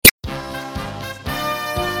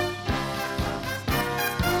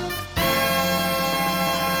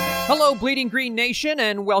Hello, Bleeding Green Nation,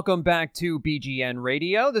 and welcome back to BGN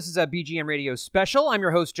Radio. This is a BGN Radio special. I'm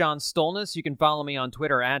your host, John Stolnis. You can follow me on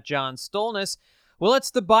Twitter at John Stolnis. Well,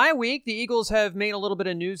 it's the bye week. The Eagles have made a little bit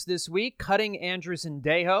of news this week, cutting Andrew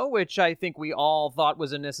Sendejo, which I think we all thought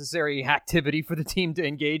was a necessary activity for the team to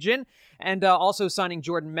engage in, and also signing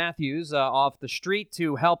Jordan Matthews off the street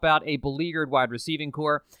to help out a beleaguered wide receiving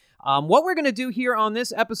core. What we're going to do here on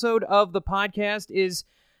this episode of the podcast is,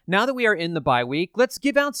 now that we are in the bye week, let's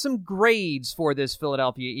give out some grades for this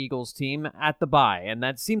Philadelphia Eagles team at the bye, and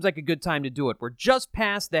that seems like a good time to do it. We're just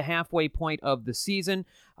past the halfway point of the season,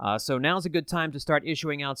 so now's a good time to start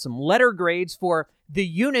issuing out some letter grades for the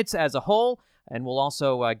units as a whole, and we'll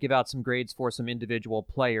also give out some grades for some individual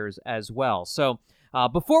players as well. So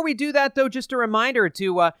before we do that, though, just a reminder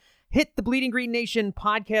to hit the Bleeding Green Nation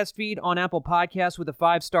podcast feed on Apple Podcasts with a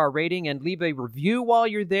 5-star rating and leave a review while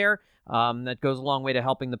you're there. That goes a long way to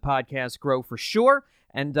helping the podcast grow for sure.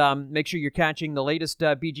 And make sure you're catching the latest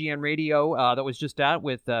BGN Radio that was just out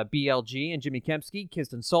with BLG and Jimmy Kempski.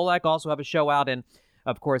 Kirsten Solak also have a show out. And,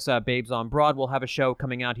 of course, Babes on Broad will have a show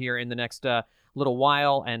coming out here in the next little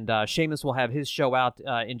while. And Seamus will have his show out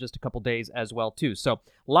in just a couple days as well, too. So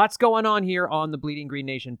lots going on here on the Bleeding Green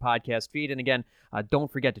Nation podcast feed. And, again,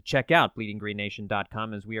 don't forget to check out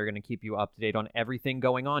bleedinggreennation.com, as we are going to keep you up to date on everything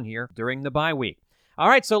going on here during the bye week. All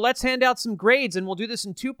right, so let's hand out some grades, and we'll do this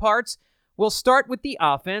in two parts. We'll start with the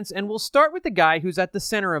offense, and we'll start with the guy who's at the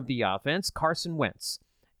center of the offense, Carson Wentz.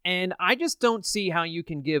 And I just don't see how you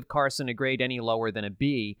can give Carson a grade any lower than a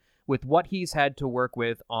B with what he's had to work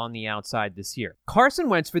with on the outside this year. Carson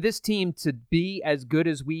Wentz, for this team to be as good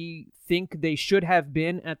as we think they should have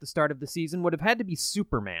been at the start of the season, would have had to be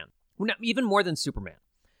Superman. Well, not even more than Superman.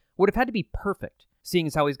 Would have had to be perfect, seeing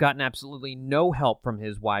as how he's gotten absolutely no help from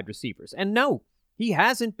his wide receivers. And no, he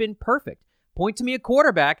hasn't been perfect. Point to me a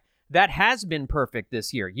quarterback that has been perfect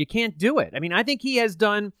this year. You can't do it. I mean, I think he has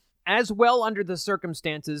done as well under the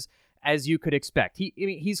circumstances as you could expect.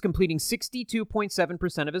 He's completing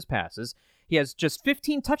 62.7% of his passes. He has just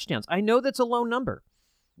 15 touchdowns. I know that's a low number.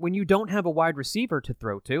 When you don't have a wide receiver to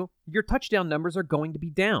throw to, your touchdown numbers are going to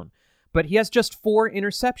be down. But he has just 4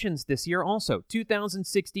 interceptions this year also.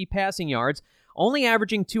 2,060 passing yards, only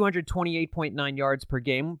averaging 228.9 yards per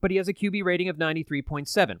game, but he has a QB rating of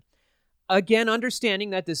 93.7. Again, understanding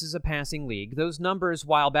that this is a passing league, those numbers,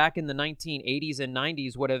 while back in the 1980s and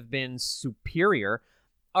 90s would have been superior,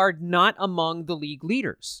 are not among the league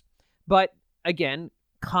leaders. But again,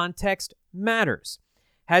 context matters.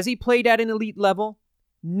 Has he played at an elite level?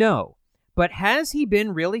 No. But has he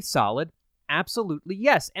been really solid? Absolutely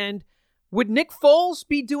yes. And would Nick Foles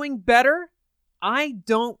be doing better? I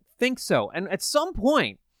don't think so. And at some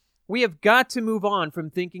point, we have got to move on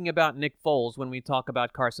from thinking about Nick Foles when we talk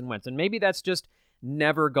about Carson Wentz. And maybe that's just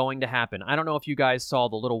never going to happen. I don't know if you guys saw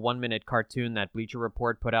the little 1-minute cartoon that Bleacher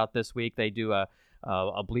Report put out this week. They do a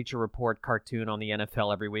Bleacher Report cartoon on the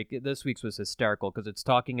NFL every week. This week's was hysterical because it's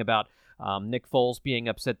talking about Nick Foles being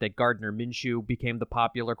upset that Gardner Minshew became the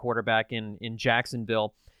popular quarterback in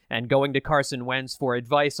Jacksonville and going to Carson Wentz for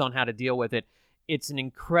advice on how to deal with it. It's an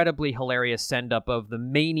incredibly hilarious send-up of the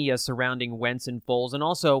mania surrounding Wentz and Foles, and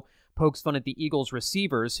also pokes fun at the Eagles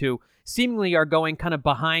receivers who seemingly are going kind of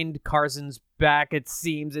behind Carson's back, it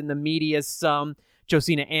seems, in the media some.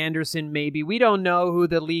 Josina Anderson, maybe. We don't know who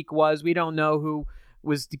the leak was. We don't know who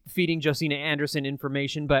was feeding Josina Anderson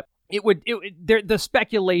information, but the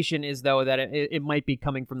speculation is, though, that it might be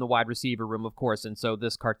coming from the wide receiver room, of course, and so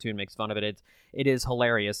this cartoon makes fun of it. It is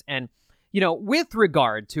hilarious. And, you know, with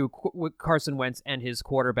regard to Carson Wentz and his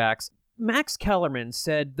quarterbacks, Max Kellerman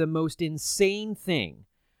said the most insane thing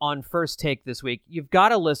on First Take this week. You've got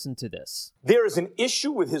to listen to this. There is an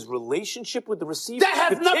issue with his relationship with the receiver. That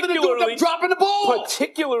has nothing to do with him dropping the ball.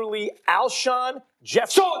 Particularly Alshon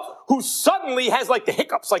Jeffrey, who suddenly has like the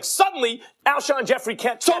hiccups. Like suddenly Alshon Jeffrey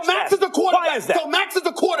can't. So Max is the quarterback. Why is that? So Max is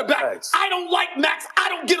the quarterback. Right. I don't like Max. I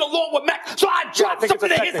don't get along with Max. So I drop something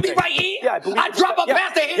that hits me right here. Yeah, I believe I drop a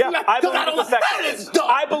pass that hits me because I don't like that. Is dumb.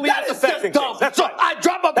 I believe it's affecting things. That's right. I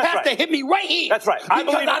drop a pass that hit me right here. That's right. I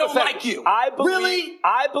believe I don't like you. Really?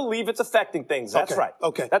 I believe it's affecting things. That's right.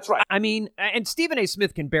 Okay. That's right. I mean, and Stephen A.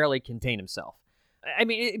 Smith can barely contain himself. I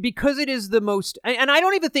mean, because it is the most, and I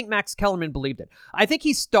don't even think Max Kellerman believed it. I think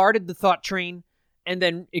he started the thought train and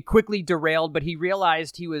then it quickly derailed, but he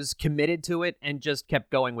realized he was committed to it and just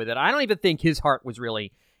kept going with it. I don't even think his heart was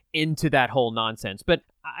really into that whole nonsense. But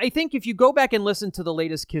I think if you go back and listen to the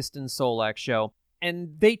latest Kirsten Solak show,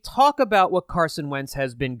 and they talk about what Carson Wentz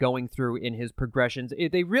has been going through in his progressions,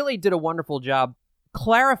 they really did a wonderful job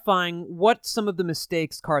clarifying what some of the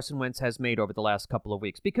mistakes Carson Wentz has made over the last couple of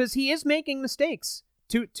weeks, because he is making mistakes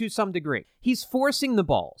to some degree. He's forcing the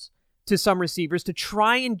balls. to some receivers to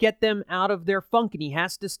try and get them out of their funk, and he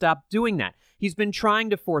has to stop doing that. He's been trying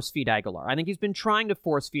to force-feed Aguilar. I think he's been trying to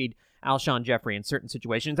force-feed Alshon Jeffrey in certain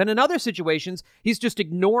situations, and in other situations, he's just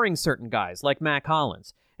ignoring certain guys, like Mac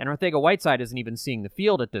Hollins, and Ortega-Whiteside isn't even seeing the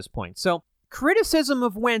field at this point. So criticism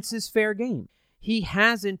of Wentz is fair game. He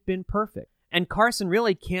hasn't been perfect, and Carson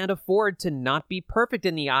really can't afford to not be perfect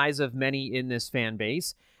in the eyes of many in this fan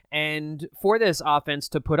base, and for this offense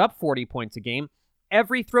to put up 40 points a game,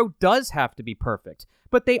 every throw does have to be perfect,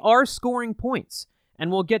 but they are scoring points. And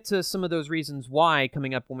we'll get to some of those reasons why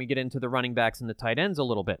coming up when we get into the running backs and the tight ends a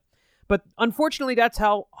little bit. But unfortunately, that's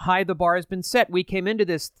how high the bar has been set. We came into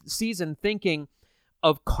this season thinking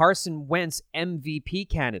of Carson Wentz MVP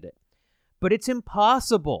candidate. But it's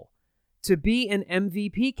impossible to be an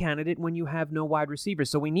MVP candidate when you have no wide receivers.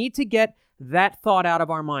 So we need to get that thought out of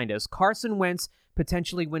our mind as Carson Wentz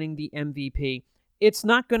potentially winning the MVP. It's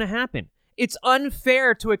not going to happen. It's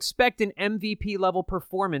unfair to expect an MVP-level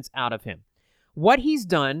performance out of him. What he's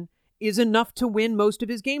done is enough to win most of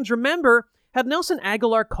his games. Remember, had Nelson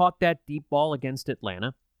Aguilar caught that deep ball against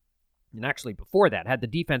Atlanta, and actually before that, had the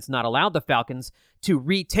defense not allowed the Falcons to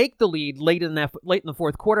retake the lead late in the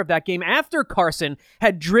fourth quarter of that game after Carson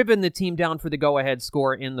had driven the team down for the go-ahead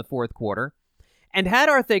score in the fourth quarter, and had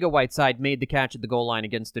Ortega-Whiteside made the catch at the goal line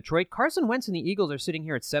against Detroit, Carson Wentz and the Eagles are sitting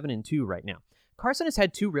here at 7-2 right now. Carson has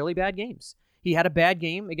had two really bad games. He had a bad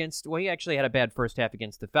game he actually had a bad first half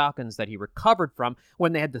against the Falcons that he recovered from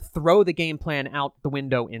when they had to throw the game plan out the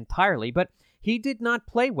window entirely. But he did not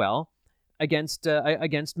play well against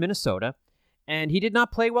Minnesota, and he did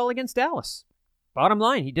not play well against Dallas. Bottom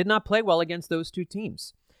line, he did not play well against those two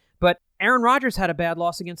teams. But Aaron Rodgers had a bad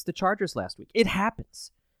loss against the Chargers last week. It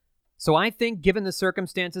happens. So I think, given the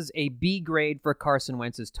circumstances, a B grade for Carson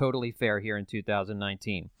Wentz is totally fair here in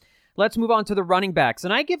 2019. Let's move on to the running backs.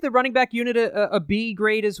 And I give the running back unit a B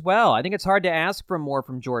grade as well. I think it's hard to ask for more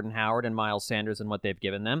from Jordan Howard and Miles Sanders than what they've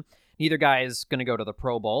given them. Neither guy is going to go to the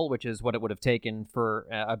Pro Bowl, which is what it would have taken for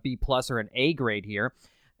a B plus or an A grade here.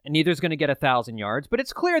 And neither's going to get 1,000 yards. But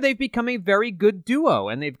it's clear they've become a very good duo,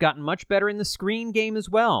 and they've gotten much better in the screen game as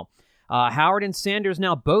well. Howard and Sanders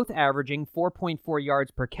now both averaging 4.4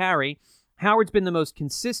 yards per carry. Howard's been the most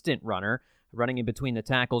consistent runner, running in between the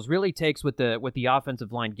tackles, really takes what the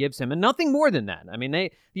offensive line gives him, and nothing more than that. I mean,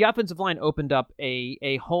 the offensive line opened up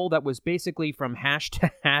a hole that was basically from hash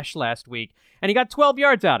to hash last week, and he got 12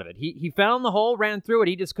 yards out of it. He found the hole, ran through it.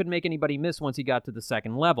 He just couldn't make anybody miss once he got to the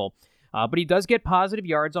second level. But he does get positive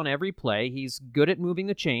yards on every play. He's good at moving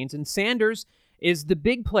the chains, and Sanders is the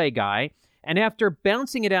big play guy. And after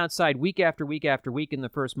bouncing it outside week after week after week in the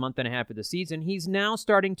first month and a half of the season, he's now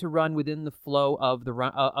starting to run within the flow of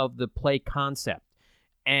the play concept.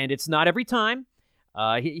 And it's not every time.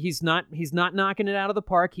 He's not knocking it out of the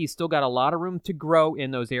park. He's still got a lot of room to grow in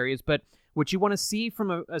those areas. But what you want to see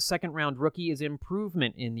from a second-round rookie is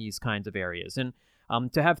improvement in these kinds of areas. And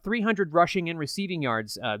to have 300 rushing and receiving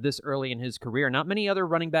yards this early in his career, not many other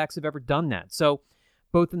running backs have ever done that. So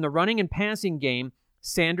both in the running and passing game,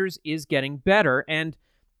 Sanders is getting better. And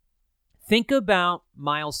think about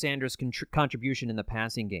Miles Sanders' contribution in the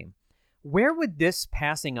passing game. Where would this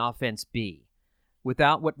passing offense be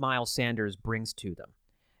without what Miles Sanders brings to them?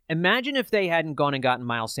 Imagine if they hadn't gone and gotten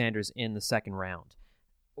Miles Sanders in the second round.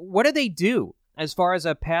 What do they do as far as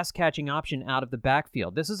a pass-catching option out of the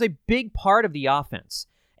backfield? This is a big part of the offense.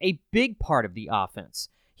 A big part of the offense.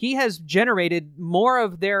 He has generated more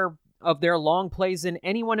of their long plays than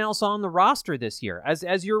anyone else on the roster this year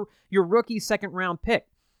as your rookie second-round pick.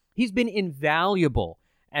 He's been invaluable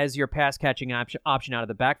as your pass-catching option out of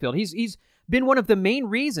the backfield. He's been one of the main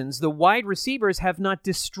reasons the wide receivers have not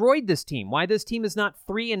destroyed this team, why this team is not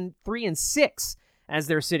 3-6 as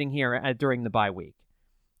they're sitting here during the bye week.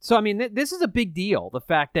 So, I mean, this is a big deal, the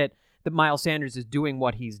fact that Miles Sanders is doing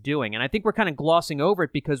what he's doing. And I think we're kind of glossing over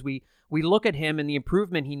it because we look at him and the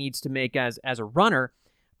improvement he needs to make as a runner.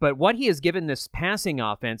 But what he has given this passing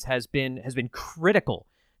offense has been critical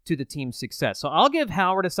to the team's success. So I'll give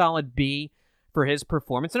Howard a solid B for his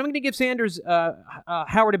performance. And I'm going to give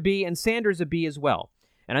Howard a B and Sanders a B as well.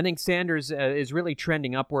 And I think Sanders is really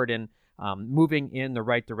trending upward and moving in the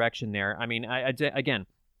right direction there. I mean, again,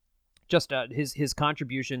 just his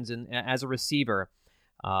contributions as a receiver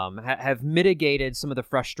have mitigated some of the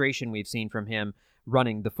frustration we've seen from him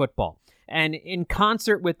running the football. And in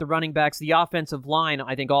concert with the running backs, the offensive line,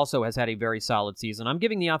 I think, also has had a very solid season. I'm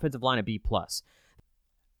giving the offensive line a B+.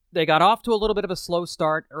 They got off to a little bit of a slow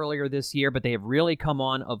start earlier this year, but they have really come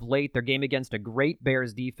on of late. Their game against a great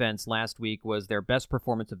Bears defense last week was their best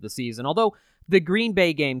performance of the season, although the Green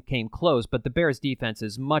Bay game came close, but the Bears defense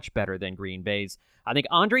is much better than Green Bay's. I think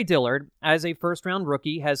Andre Dillard, as a first-round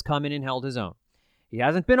rookie, has come in and held his own. He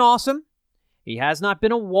hasn't been awesome. He has not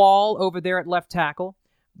been a wall over there at left tackle,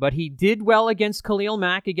 but he did well against Khalil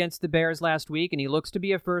Mack against the Bears last week, and he looks to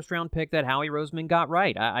be a first-round pick that Howie Roseman got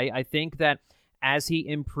right. I think that as he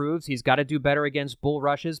improves, he's got to do better against bull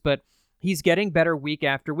rushes, but he's getting better week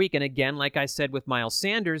after week. And again, like I said with Miles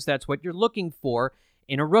Sanders, that's what you're looking for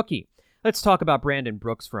in a rookie. Let's talk about Brandon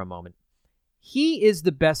Brooks for a moment. He is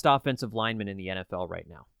the best offensive lineman in the NFL right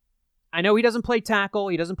now. I know he doesn't play tackle,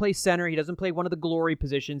 he doesn't play center, he doesn't play one of the glory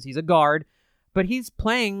positions, he's a guard, but he's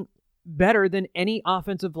playing better than any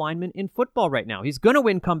offensive lineman in football right now. He's going to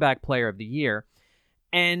win Comeback Player of the Year,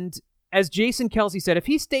 and as Jason Kelce said, if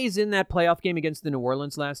he stays in that playoff game against the New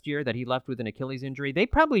Orleans last year that he left with an Achilles injury, they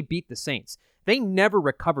probably beat the Saints. They never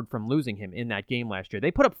recovered from losing him in that game last year.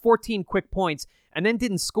 They put up 14 quick points and then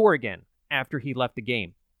didn't score again after he left the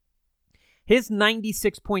game. His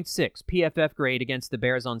 96.6 PFF grade against the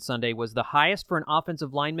Bears on Sunday was the highest for an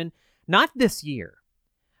offensive lineman, not this year,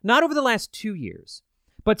 not over the last 2 years,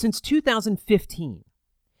 but since 2015.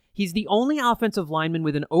 He's the only offensive lineman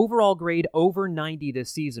with an overall grade over 90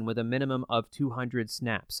 this season with a minimum of 200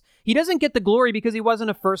 snaps. He doesn't get the glory because he wasn't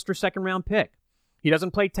a first or second round pick. He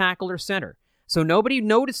doesn't play tackle or center. So nobody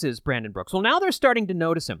notices Brandon Brooks. Well, now they're starting to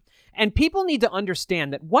notice him. And people need to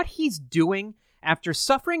understand that what he's doing after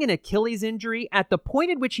suffering an Achilles injury at the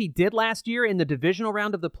point at which he did last year in the divisional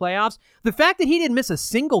round of the playoffs, the fact that he didn't miss a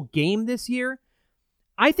single game this year,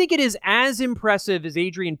 I think it is as impressive as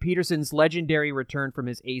Adrian Peterson's legendary return from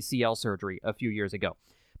his ACL surgery a few years ago.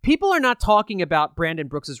 People are not talking about Brandon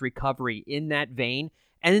Brooks' recovery in that vein,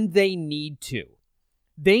 and they need to.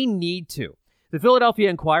 They need to. The Philadelphia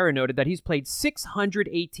Inquirer noted that he's played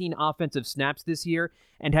 618 offensive snaps this year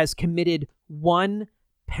and has committed one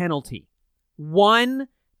penalty. One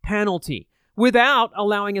penalty without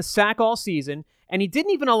allowing a sack all season, and he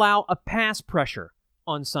didn't even allow a pass pressure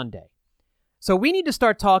on Sunday. So we need to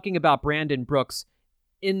start talking about Brandon Brooks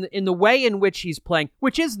in the way in which he's playing,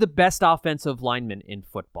 which is the best offensive lineman in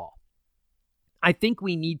football. I think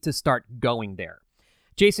we need to start going there.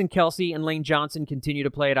 Jason Kelce and Lane Johnson continue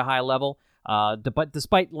to play at a high level. But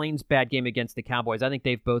despite Lane's bad game against the Cowboys, I think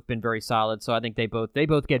they've both been very solid. So I think they both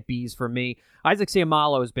get Bs for me. Isaac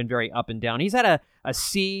Seumalo has been very up and down. He's had a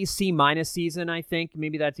C minus season, I think.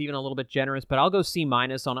 Maybe that's even a little bit generous, but I'll go C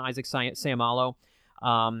minus on Isaac Seumalo.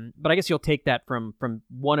 But I guess you'll take that from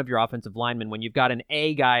one of your offensive linemen when you've got an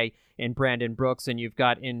A guy in Brandon Brooks and you've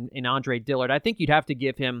got in Andre Dillard. I think you'd have to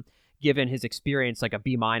give him, given his experience, like a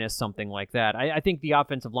B minus, something like that. I think the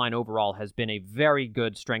offensive line overall has been a very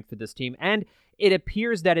good strength for this team, and it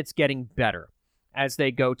appears that it's getting better as they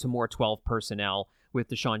go to more 12 personnel with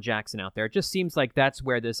Deshaun Jackson out there. It just seems like that's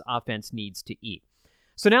where this offense needs to eat.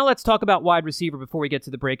 So now let's talk about wide receiver before we get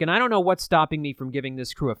to the break. And I don't know what's stopping me from giving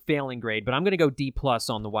this crew a failing grade, but I'm going to go D plus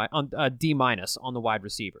on the D minus on the wide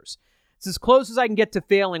receivers. It's as close as I can get to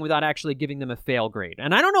failing without actually giving them a fail grade.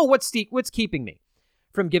 And I don't know what's keeping me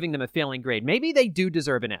from giving them a failing grade. Maybe they do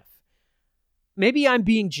deserve an F. Maybe I'm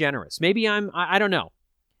being generous. Maybe I don't know.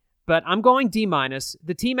 But I'm going D minus.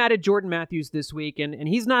 The team added Jordan Matthews this week, and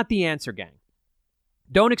he's not the answer, gang.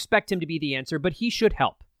 Don't expect him to be the answer, but he should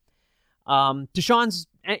help. Deshaun's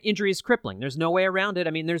injury is crippling. There's no way around it.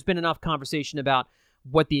 I mean, there's been enough conversation about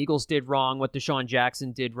what the Eagles did wrong, what Deshaun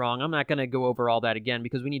Jackson did wrong. I'm not going to go over all that again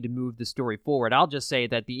because we need to move the story forward. I'll just say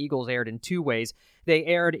that the Eagles erred in two ways. They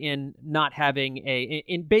erred in not having they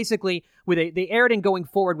erred in going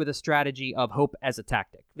forward with a strategy of hope as a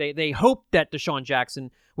tactic. They hoped that Deshaun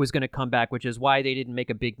Jackson was going to come back, which is why they didn't make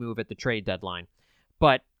a big move at the trade deadline.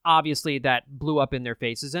 But obviously that blew up in their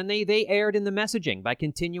faces, and they erred in the messaging by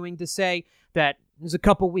continuing to say that there's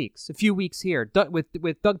a few weeks here,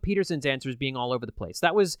 with Doug Peterson's answers being all over the place.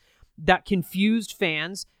 That confused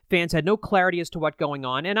fans. Fans had no clarity as to what's going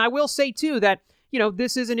on. And I will say, too, that,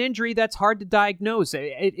 this is an injury that's hard to diagnose.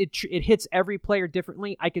 It hits every player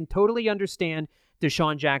differently. I can totally understand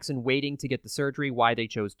Deshaun Jackson waiting to get the surgery, why they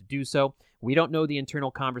chose to do so. We don't know the internal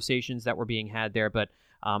conversations that were being had there, but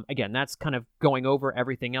again, that's kind of going over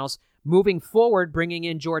everything else. Moving forward, bringing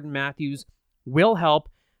in Jordan Matthews will help.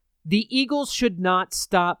 The Eagles should not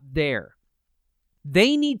stop there.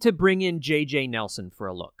 They need to bring in J.J. Nelson for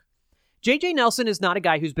a look. J.J. Nelson is not a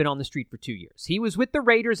guy who's been on the street for 2 years. He was with the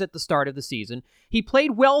Raiders at the start of the season. He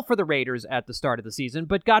played well for the Raiders at the start of the season,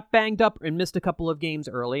 but got banged up and missed a couple of games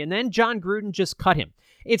early, and then John Gruden just cut him.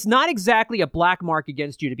 It's not exactly a black mark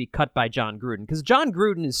against you to be cut by John Gruden, because John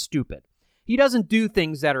Gruden is stupid. He doesn't do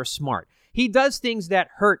things that are smart. He does things that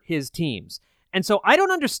hurt his teams. And so I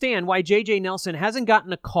don't understand why J.J. Nelson hasn't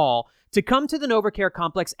gotten a call to come to the NovaCare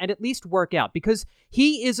complex and at least work out, because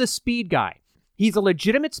he is a speed guy. He's a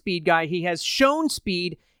legitimate speed guy. He has shown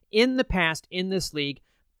speed in the past in this league.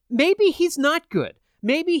 Maybe he's not good.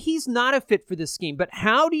 Maybe he's not a fit for this scheme, but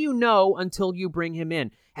how do you know until you bring him in?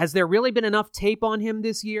 Has there really been enough tape on him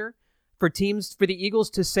this year for the Eagles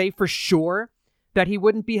to say for sure that he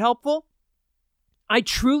wouldn't be helpful? I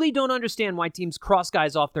truly don't understand why teams cross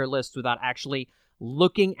guys off their lists without actually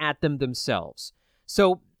looking at them themselves.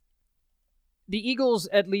 So the Eagles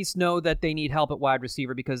at least know that they need help at wide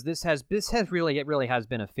receiver, because this really has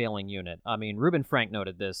been a failing unit. I mean, Reuben Frank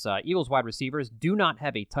noted this. Eagles wide receivers do not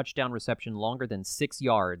have a touchdown reception longer than 6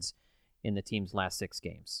 yards in the team's last 6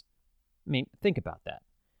 games. I mean, think about that.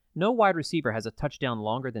 No wide receiver has a touchdown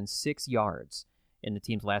longer than 6 yards in the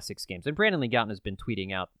team's last 6 games. And Brandon Lee Gowton has been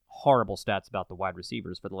tweeting out horrible stats about the wide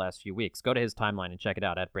receivers for the last few weeks. Go to his timeline and check it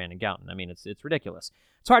out at Brandon Gowton. I mean, it's ridiculous.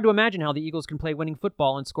 It's hard to imagine how the Eagles can play winning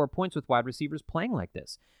football and score points with wide receivers playing like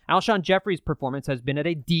this. Alshon Jeffrey's performance has been at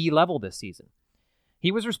a D level this season.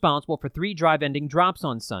 He was responsible for 3 drive-ending drops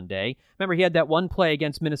on Sunday. Remember, he had that one play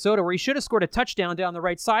against Minnesota where he should have scored a touchdown down the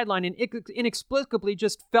right sideline and inexplicably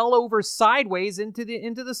just fell over sideways into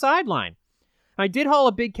the sideline. I did haul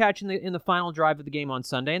a big catch in the final drive of the game on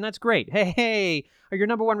Sunday, and that's great. Hey, your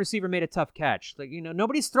number one receiver made a tough catch. Like,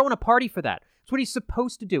 nobody's throwing a party for that. It's what he's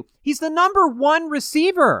supposed to do. He's the number one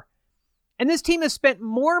receiver. And this team has spent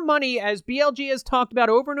more money, as BLG has talked about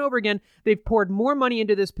over and over again. They've poured more money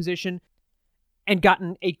into this position and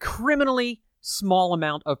gotten a criminally small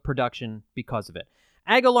amount of production because of it.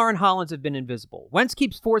 Aguilar and Hollins have been invisible. Wentz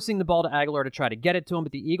keeps forcing the ball to Aguilar to try to get it to him,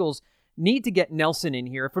 but the Eagles need to get Nelson in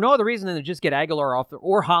here for no other reason than to just get Aguilar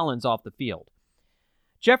or Hollins off the field.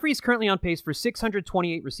 Jeffrey's currently on pace for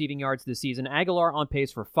 628 receiving yards this season. Aguilar on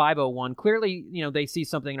pace for 501. Clearly, they see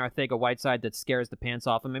something in Arcega-Whiteside that scares the pants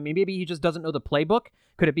off him. I mean, maybe he just doesn't know the playbook.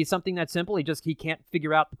 Could it be something that simple? He can't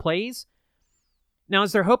figure out the plays? Now,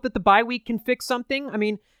 is there hope that the bye week can fix something? I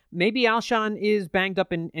mean, maybe Alshon is banged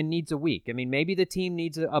up and needs a week. I mean, maybe the team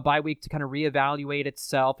needs a bye week to kind of reevaluate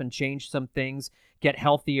itself and change some things, get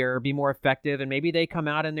healthier, be more effective, and maybe they come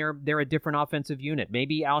out and they're a different offensive unit.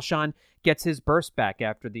 Maybe Alshon gets his burst back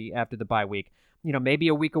after the bye week. Maybe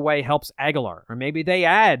a week away helps Aguilar, or maybe they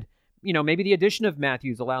add, maybe the addition of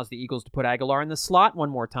Matthews allows the Eagles to put Aguilar in the slot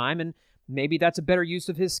one more time, and maybe that's a better use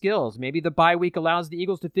of his skills. Maybe the bye week allows the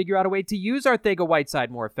Eagles to figure out a way to use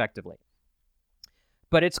Arcega-Whiteside more effectively.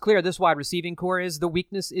 But it's clear this wide receiving core is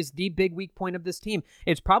the big weak point of this team.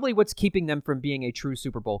 It's probably what's keeping them from being a true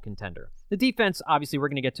Super Bowl contender. The defense, obviously, we're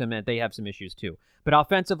going to get to them, and they have some issues too. But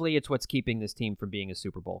offensively, it's what's keeping this team from being a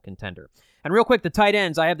Super Bowl contender. And real quick, the tight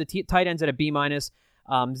ends. I have the tight ends at a B-.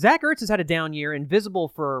 Zach Ertz has had a down year, invisible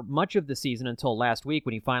for much of the season until last week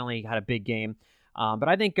when he finally had a big game. But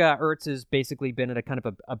I think Ertz has basically been at a kind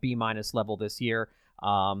of a B- level this year.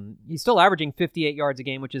 He's still averaging 58 yards a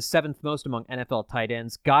game, which is 7th most among NFL tight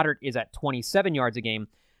ends. Goddard is at 27 yards a game,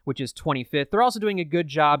 which is 25th. They're also doing a good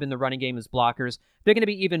job in the running game as blockers. They're going to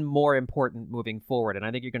be even more important moving forward, and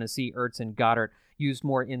I think you're going to see Ertz and Goddard used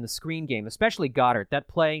more in the screen game, especially Goddard. That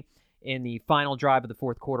play in the final drive of the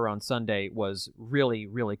fourth quarter on Sunday was really,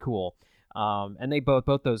 really cool. And they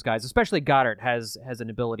both those guys, especially Goddard, has an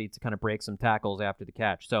ability to kind of break some tackles after the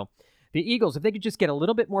catch. So the Eagles, if they could just get a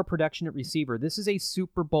little bit more production at receiver, this is a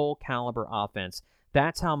Super Bowl caliber offense.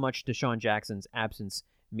 That's how much Deshaun Jackson's absence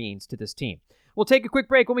means to this team. We'll take a quick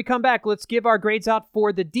break. When we come back, let's give our grades out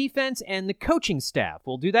for the defense and the coaching staff.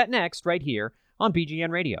 We'll do that next right here on BGN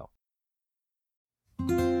Radio.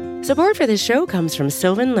 Support for this show comes from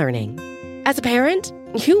Sylvan Learning. As a parent,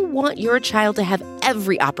 you want your child to have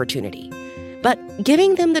every opportunity. But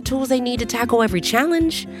giving them the tools they need to tackle every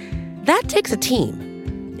challenge, that takes a team.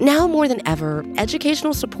 Now more than ever,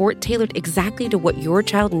 educational support tailored exactly to what your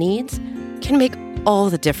child needs can make all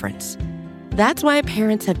the difference. That's why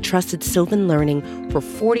parents have trusted Sylvan Learning for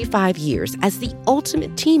 45 years as the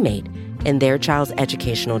ultimate teammate in their child's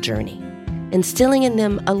educational journey, instilling in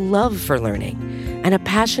them a love for learning and a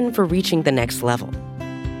passion for reaching the next level.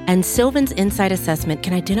 And Sylvan's Insight Assessment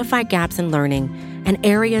can identify gaps in learning and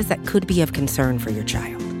areas that could be of concern for your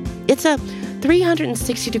child. It's a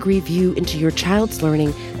 360-degree view into your child's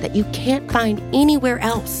learning that you can't find anywhere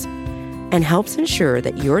else, and helps ensure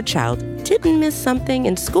that your child didn't miss something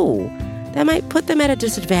in school that might put them at a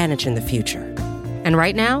disadvantage in the future. And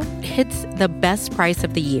right now, it's the best price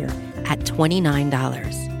of the year at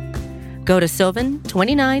 $29. Go to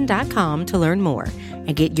sylvan29.com to learn more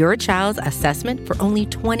and get your child's assessment for only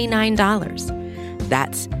 $29.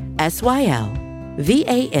 That's SYLVAN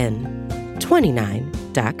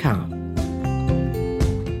 29.com.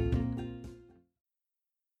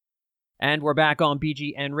 And we're back on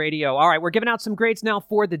BGN Radio. All right, we're giving out some grades now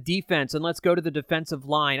for the defense, and let's go to the defensive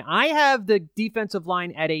line. I have the defensive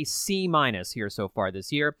line at a C- here so far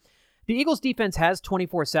this year. The Eagles' defense has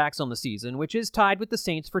 24 sacks on the season, which is tied with the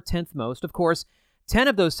Saints for 10th most. Of course, 10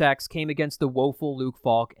 of those sacks came against the woeful Luke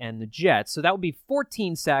Falk and the Jets, so that would be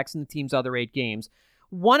 14 sacks in the team's other 8 games.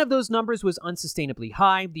 One of those numbers was unsustainably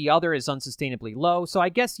high, the other is unsustainably low, so I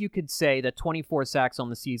guess you could say that 24 sacks on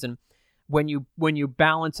the season, when you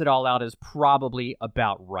balance it all out, is probably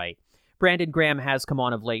about right. Brandon Graham has come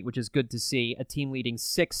on of late, which is good to see, a team leading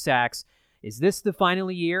 6 sacks. Is this the final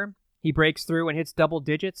year he breaks through and hits double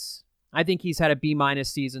digits? I think he's had a B-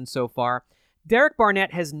 season so far. Derek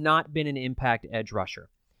Barnett has not been an impact edge rusher.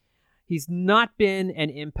 He's not been an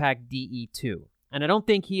impact DE2, and I don't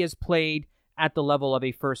think he has played at the level of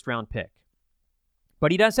a first-round pick.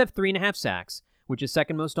 But he does have 3.5 sacks, which is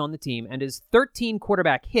second most on the team, and his 13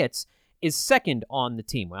 quarterback hits is second on the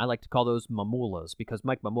team. I like to call those mamulas, because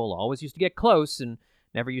Mike Mamula always used to get close and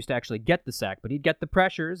never used to actually get the sack, but he'd get the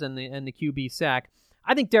pressures and the QB sack.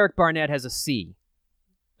 I think Derek Barnett has a C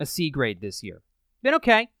grade this year. Been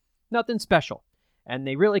okay, nothing special. And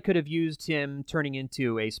they really could have used him turning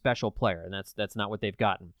into a special player, and that's not what they've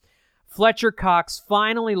gotten. Fletcher Cox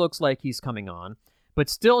finally looks like he's coming on, but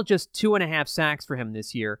still just 2.5 sacks for him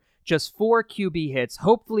this year. Just 4 QB hits.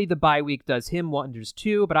 Hopefully the bye week does him wonders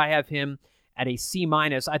too, but I have him at a C-.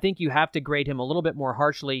 I think you have to grade him a little bit more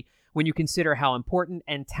harshly when you consider how important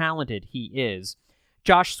and talented he is.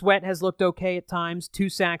 Josh Sweat has looked okay at times. 2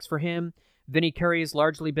 sacks for him. Vinny Curry has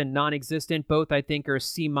largely been non-existent. Both, I think, are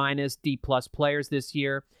C-, D+ players this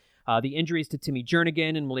year. The injuries to Timmy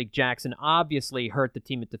Jernigan and Malik Jackson obviously hurt the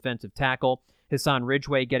team at defensive tackle. Hassan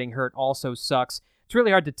Ridgeway getting hurt also sucks. It's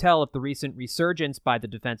really hard to tell if the recent resurgence by the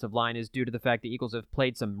defensive line is due to the fact the Eagles have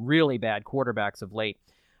played some really bad quarterbacks of late.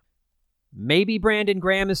 Maybe Brandon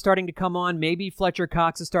Graham is starting to come on. Maybe Fletcher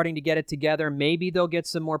Cox is starting to get it together. Maybe they'll get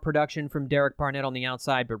some more production from Derek Barnett on the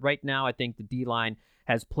outside. But right now, I think the D-line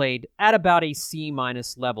has played at about a C-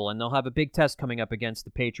 level, and they'll have a big test coming up against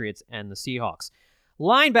the Patriots and the Seahawks.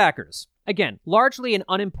 Linebackers, again, largely an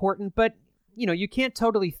unimportant, but you can't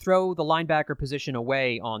totally throw the linebacker position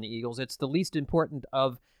away on the Eagles. It's the least important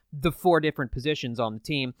of the 4 different positions on the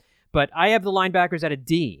team. But I have the linebackers at a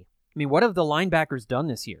D. I mean, what have the linebackers done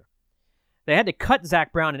this year? They had to cut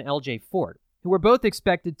Zach Brown and LJ Ford, who were both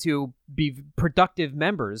expected to be productive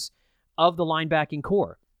members of the linebacking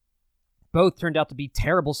core. Both turned out to be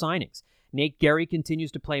terrible signings. Nate Gary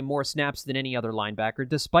continues to play more snaps than any other linebacker,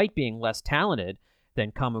 despite being less talented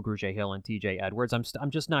than Kamu Grugier-Hill and TJ Edwards.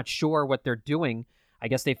 I'm just not sure what they're doing. I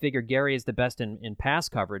guess they figure Gary is the best in pass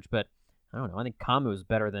coverage, but I don't know. I think Kamu is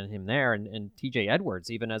better than him there, and TJ Edwards,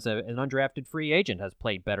 even as an undrafted free agent, has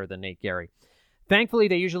played better than Nate Gary. Thankfully,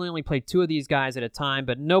 they usually only play 2 of these guys at a time,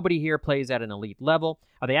 but nobody here plays at an elite level.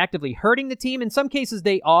 Are they actively hurting the team? In some cases,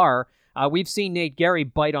 they are. We've seen Nate Gary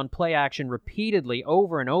bite on play action repeatedly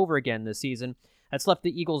over and over again this season. That's left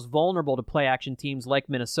the Eagles vulnerable to play action teams like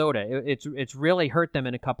Minnesota. It's really hurt them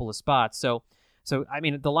in a couple of spots. So I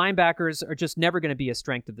mean, the linebackers are just never going to be a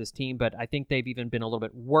strength of this team, but I think they've even been a little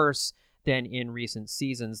bit worse than in recent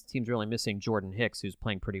seasons. The team's really missing Jordan Hicks, who's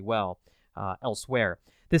playing pretty well elsewhere.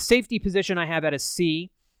 The safety position I have at a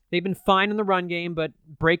C. They've been fine in the run game, but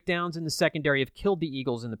breakdowns in the secondary have killed the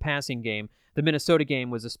Eagles in the passing game. The Minnesota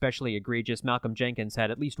game was especially egregious. Malcolm Jenkins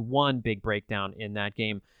had at least one big breakdown in that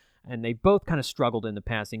game, and they both kind of struggled in the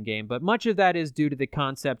passing game. But much of that is due to the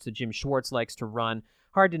concepts that Jim Schwartz likes to run.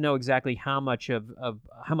 Hard to know exactly how much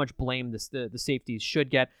blame the safeties should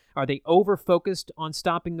get. Are they over-focused on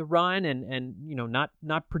stopping the run and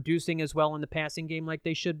not producing as well in the passing game like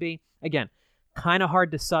they should be? Again, kind of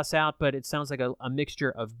hard to suss out, but it sounds like a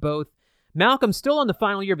mixture of both. Malcolm's still on the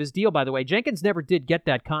final year of his deal, by the way. Jenkins never did get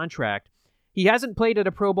that contract. He hasn't played at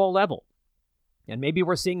a Pro Bowl level. And maybe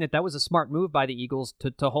we're seeing that was a smart move by the Eagles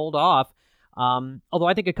to hold off. Although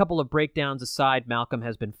I think a couple of breakdowns aside, Malcolm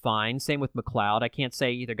has been fine. Same with McLeod. I can't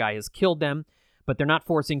say either guy has killed them, but they're not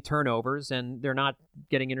forcing turnovers, and they're not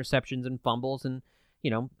getting interceptions and fumbles. And,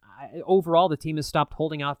 overall, the team has stopped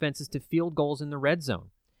holding offenses to field goals in the red zone.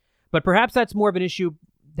 But perhaps that's more of an issue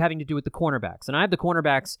having to do with the cornerbacks. And I have the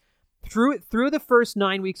cornerbacks through the first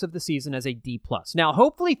 9 weeks of the season as a D+. Now,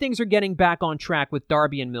 hopefully things are getting back on track with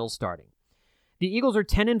Darby and Mills starting. The Eagles are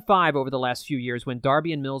 10-5 over the last few years when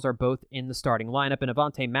Darby and Mills are both in the starting lineup, and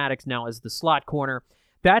Avonte Maddox now is the slot corner.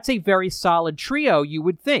 That's a very solid trio, you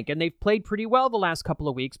would think, and they've played pretty well the last couple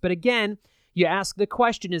of weeks. But again, you ask the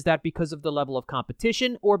question, is that because of the level of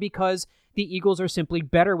competition or because the Eagles are simply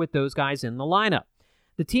better with those guys in the lineup?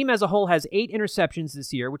 The team as a whole has 8 interceptions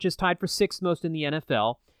this year, which is tied for 6th most in the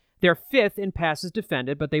NFL. They're 5th in passes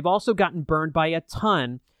defended, but they've also gotten burned by a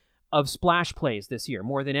ton of splash plays this year,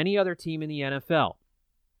 more than any other team in the NFL.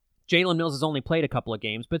 Jalen Mills has only played a couple of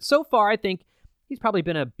games, but so far I think he's probably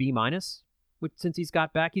been a B- since he's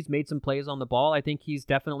got back. He's made some plays on the ball. I think he's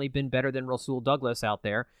definitely been better than Rasul Douglas out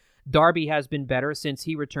there. Darby has been better since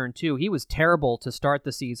he returned too. He was terrible to start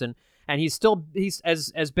the season, and he's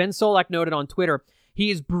as Ben Solak noted on Twitter,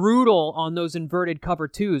 he's brutal on those inverted cover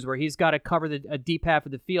twos where he's got to cover a deep half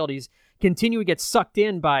of the field. He's continuing to get sucked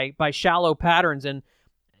in by shallow patterns and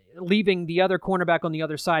leaving the other cornerback on the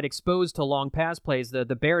other side exposed to long pass plays. The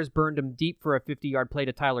Bears burned him deep for a 50-yard play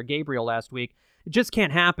to Tyler Gabriel last week. It just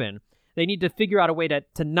can't happen. They need to figure out a way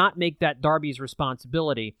to not make that Darby's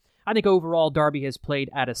responsibility. I think overall Darby has played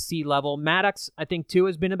at a C level. Maddox, I think, too,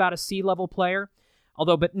 has been about a C level player.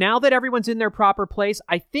 But now that everyone's in their proper place,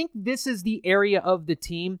 I think this is the area of the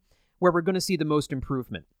team where we're going to see the most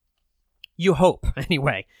improvement. You hope,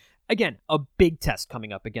 anyway. Again, a big test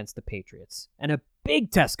coming up against the Patriots, and a big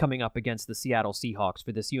test coming up against the Seattle Seahawks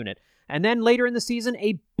for this unit. And then later in the season,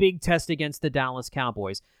 a big test against the Dallas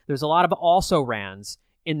Cowboys. There's a lot of also-rans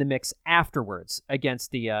in the mix afterwards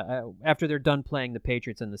against the after they're done playing the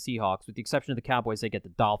Patriots and the Seahawks. With the exception of the Cowboys, they get the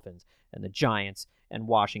Dolphins and the Giants and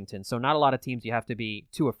Washington. So not a lot of teams you have to be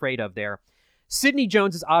too afraid of there. Sidney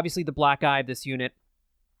Jones is obviously the black eye of this unit.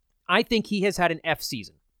 I think he has had an F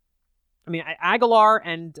season. I mean, Aguilar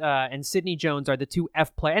and Sidney Jones are the 2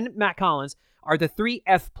 F players, and Matt Collins are the 3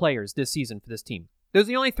 F players this season for this team. Those are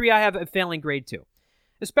the only 3 I have a failing grade to,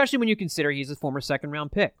 especially when you consider he's a former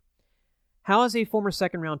second-round pick. How is a former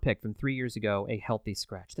second-round pick from 3 years ago a healthy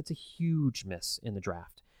scratch? That's a huge miss in the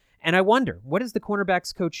draft. And I wonder, what is the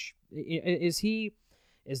cornerbacks coach? Is the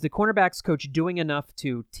cornerbacks coach doing enough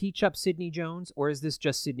to teach up Sidney Jones, or is this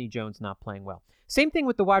just Sidney Jones not playing well? Same thing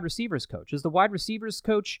with the wide receivers coach. Is the wide receivers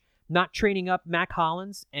coach not training up Matt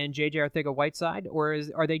Collins and J.J. Arcega-Whiteside, or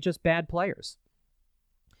are they just bad players?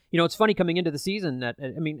 You know, it's funny coming into the season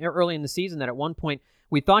early in the season that at one point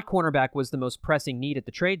we thought cornerback was the most pressing need at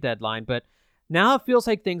the trade deadline, but now it feels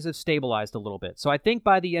like things have stabilized a little bit. So I think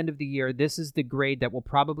by the end of the year, this is the grade that will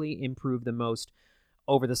probably improve the most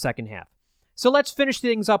over the second half. So let's finish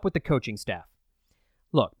things up with the coaching staff.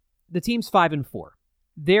 Look, the team's 5-4.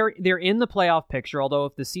 They're in the playoff picture, although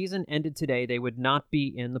if the season ended today, they would not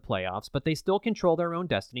be in the playoffs, but they still control their own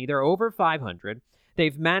destiny. They're over 500.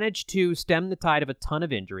 They've managed to stem the tide of a ton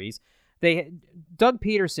of injuries. Doug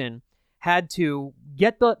Peterson had to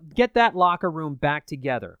get that locker room back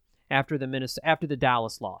together after the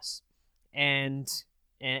Dallas loss, and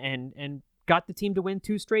got the team to win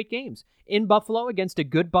 2 straight games in Buffalo against a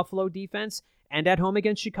good Buffalo defense, and at home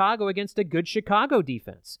against Chicago against a good Chicago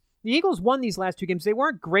defense. The Eagles won these last 2 games. They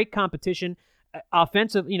weren't great competition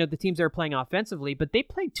offensive, the teams they were playing offensively, but they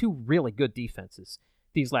played 2 really good defenses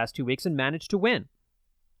these last 2 weeks and managed to win.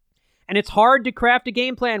 And it's hard to craft a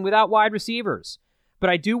game plan without wide receivers.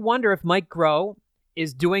 But I do wonder if Mike Groh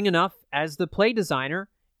is doing enough as the play designer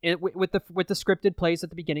with the scripted plays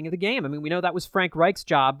at the beginning of the game. I mean, we know that was Frank Reich's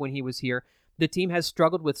job when he was here. The team has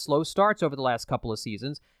struggled with slow starts over the last couple of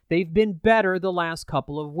seasons. They've been better the last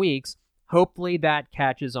couple of weeks. Hopefully that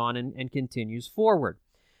catches on and continues forward.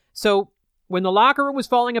 So when the locker room was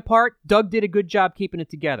falling apart, Doug did a good job keeping it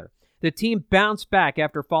together. The team bounced back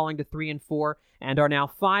after falling to 3-4 and are now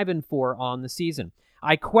 5-4 on the season.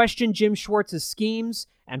 I question Jim Schwartz's schemes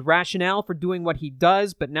and rationale for doing what he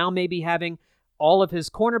does, but now maybe having all of his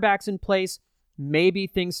cornerbacks in place, maybe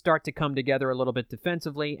things start to come together a little bit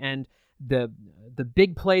defensively, and the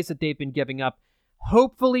big plays that they've been giving up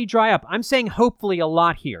hopefully dry up. I'm saying hopefully a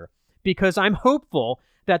lot here, because I'm hopeful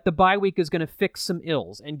that the bye week is going to fix some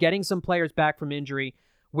ills, and getting some players back from injury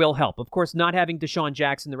will help. Of course, not having Deshaun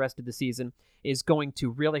Jackson the rest of the season is going to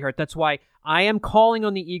really hurt. That's why I am calling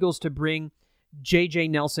on the Eagles to bring J.J.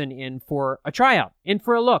 Nelson in for a tryout, in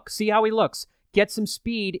for a look, see how he looks, get some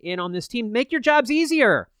speed in on this team. Make your jobs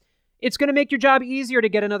easier. It's going to make your job easier to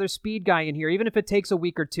get another speed guy in here, even if it takes a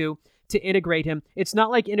week or 2 to integrate him. It's not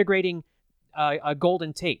like integrating a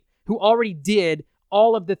Golden Tate, who already did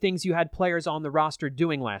all of the things you had players on the roster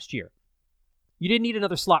doing last year. You didn't need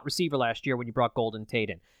another slot receiver last year when you brought Golden Tate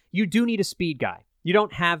in. You do need a speed guy. You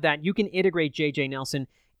don't have that. You can integrate J.J. Nelson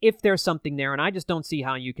if there's something there, and I just don't see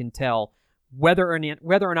how you can tell whether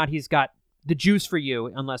or not he's got the juice for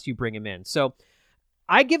you unless you bring him in. So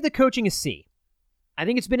I give the coaching a C. I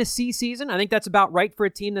think it's been a C season. I think that's about right for a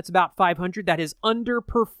team that's about 500, that has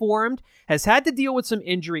underperformed, has had to deal with some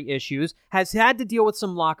injury issues, has had to deal with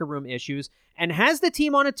some locker room issues, and has the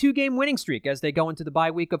team on a 2-game winning streak as they go into the bye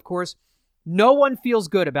week, of course. No one feels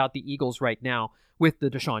good about the Eagles right now with the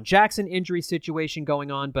Deshaun Jackson injury situation going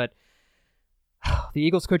on, but the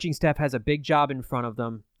Eagles coaching staff has a big job in front of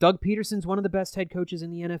them. Doug Peterson's one of the best head coaches in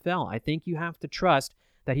the NFL. I think you have to trust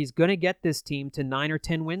that he's going to get this team to 9 or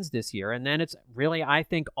 10 wins this year. And then it's really, I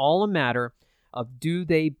think, all a matter of do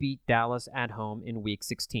they beat Dallas at home in Week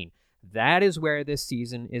 16. That is where this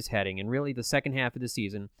season is heading. And really, the second half of the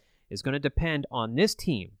season is going to depend on this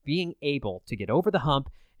team being able to get over the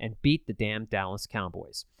hump and beat the damn Dallas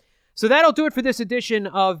Cowboys. So that'll do it for this edition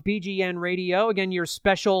of BGN Radio. Again, your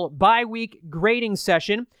special bye-week grading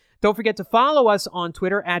session. Don't forget to follow us on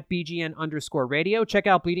Twitter at BGN_radio. Check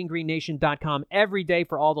out BleedingGreenNation.com every day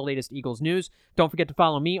for all the latest Eagles news. Don't forget to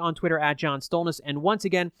follow me on Twitter at John Stolnis. And once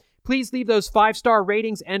again, please leave those 5-star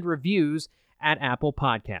ratings and reviews at Apple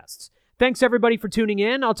Podcasts. Thanks, everybody, for tuning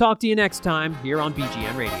in. I'll talk to you next time here on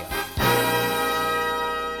BGN Radio.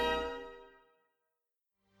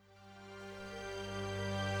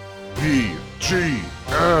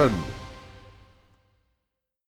 BGN